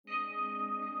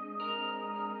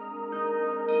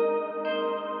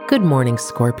Good morning,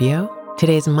 Scorpio.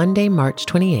 Today's Monday, March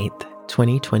 28th,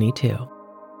 2022.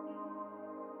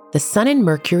 The Sun and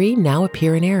Mercury now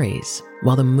appear in Aries,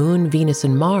 while the Moon, Venus,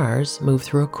 and Mars move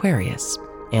through Aquarius,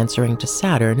 answering to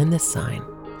Saturn in this sign.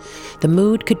 The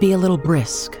mood could be a little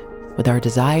brisk, with our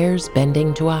desires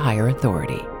bending to a higher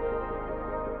authority.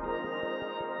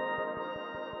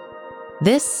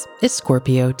 This is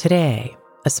Scorpio Today,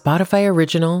 a Spotify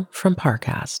original from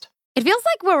Parcast. It feels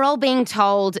like we're all being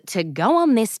told to go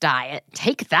on this diet,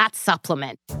 take that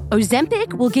supplement.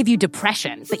 Ozempic will give you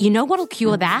depression, but you know what'll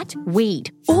cure that?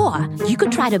 Weed. Or you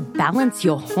could try to balance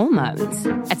your hormones.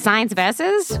 At Science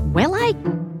Versus, we're like,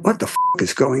 what the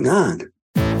is going on?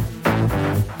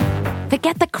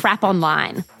 Forget the crap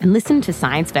online and listen to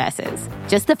Science Versus.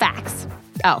 Just the facts.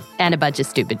 Oh, and a bunch of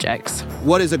stupid jokes.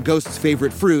 What is a ghost's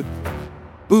favorite fruit?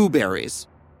 Blueberries.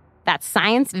 That's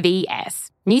Science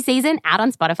VS. New season out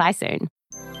on Spotify soon.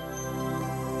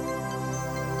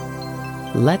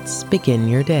 Let's begin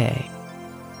your day.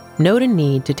 Note a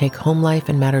need to take home life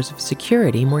and matters of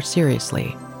security more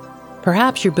seriously.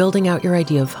 Perhaps you're building out your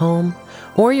idea of home,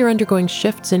 or you're undergoing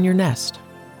shifts in your nest.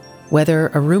 Whether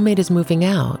a roommate is moving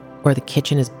out or the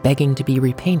kitchen is begging to be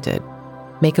repainted,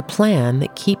 make a plan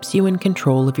that keeps you in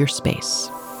control of your space.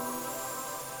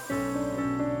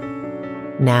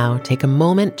 Now, take a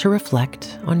moment to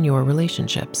reflect on your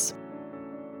relationships.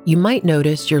 You might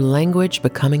notice your language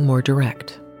becoming more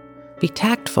direct. Be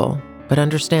tactful, but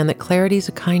understand that clarity is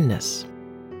a kindness.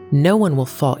 No one will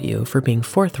fault you for being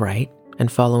forthright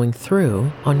and following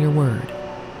through on your word.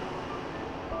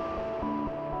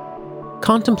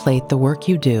 Contemplate the work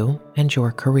you do and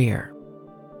your career.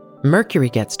 Mercury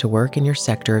gets to work in your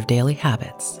sector of daily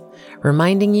habits,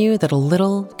 reminding you that a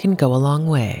little can go a long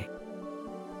way.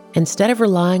 Instead of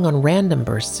relying on random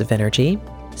bursts of energy,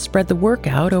 spread the work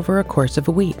out over a course of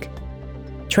a week.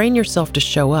 Train yourself to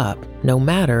show up, no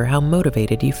matter how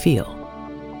motivated you feel.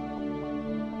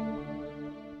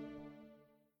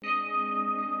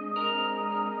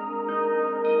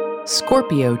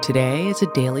 Scorpio Today is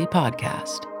a daily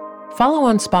podcast. Follow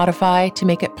on Spotify to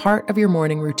make it part of your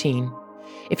morning routine.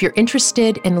 If you're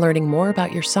interested in learning more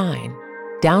about your sign,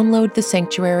 download the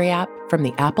Sanctuary app from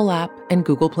the Apple app and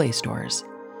Google Play stores.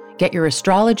 Get your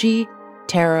astrology,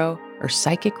 tarot, or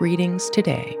psychic readings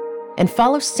today. And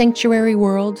follow Sanctuary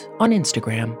World on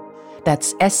Instagram.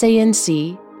 That's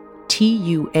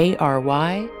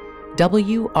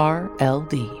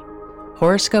SanctuaryWRLD.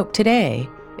 Horoscope Today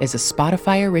is a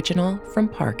Spotify original from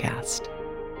Parcast.